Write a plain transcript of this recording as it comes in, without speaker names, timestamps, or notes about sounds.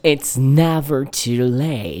It's never too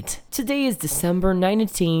late. Today is December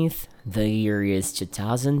 19th. The year is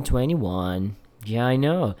 2021. Yeah, I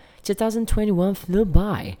know. 2021 flew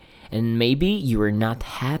by. And maybe you are not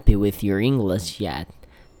happy with your English yet.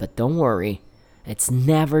 But don't worry, it's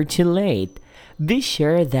never too late. Be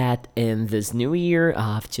sure that in this new year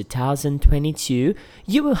of 2022,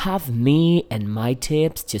 you will have me and my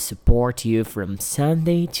tips to support you from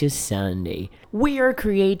Sunday to Sunday. We are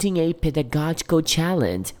creating a pedagogical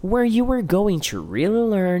challenge where you are going to really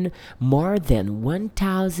learn more than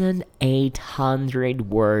 1,800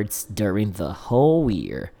 words during the whole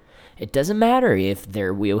year. It doesn't matter if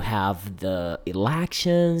there will have the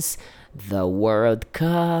elections, the World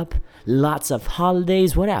Cup, lots of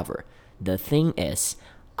holidays, whatever. The thing is,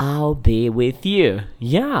 I'll be with you.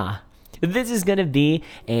 Yeah. This is gonna be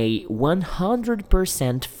a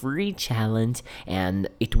 100% free challenge and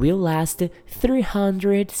it will last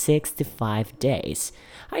 365 days.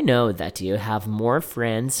 I know that you have more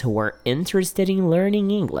friends who are interested in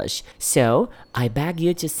learning English, so I beg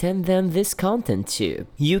you to send them this content too.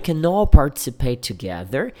 You can all participate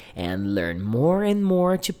together and learn more and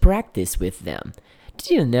more to practice with them. Did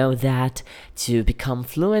you know that to become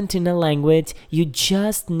fluent in a language, you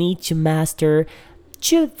just need to master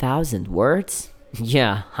 2,000 words?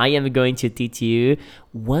 Yeah, I am going to teach you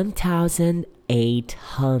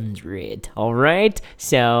 1,800. Alright?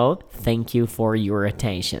 So, thank you for your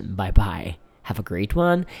attention. Bye bye. Have a great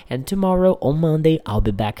one, and tomorrow on Monday, I'll be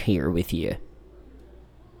back here with you.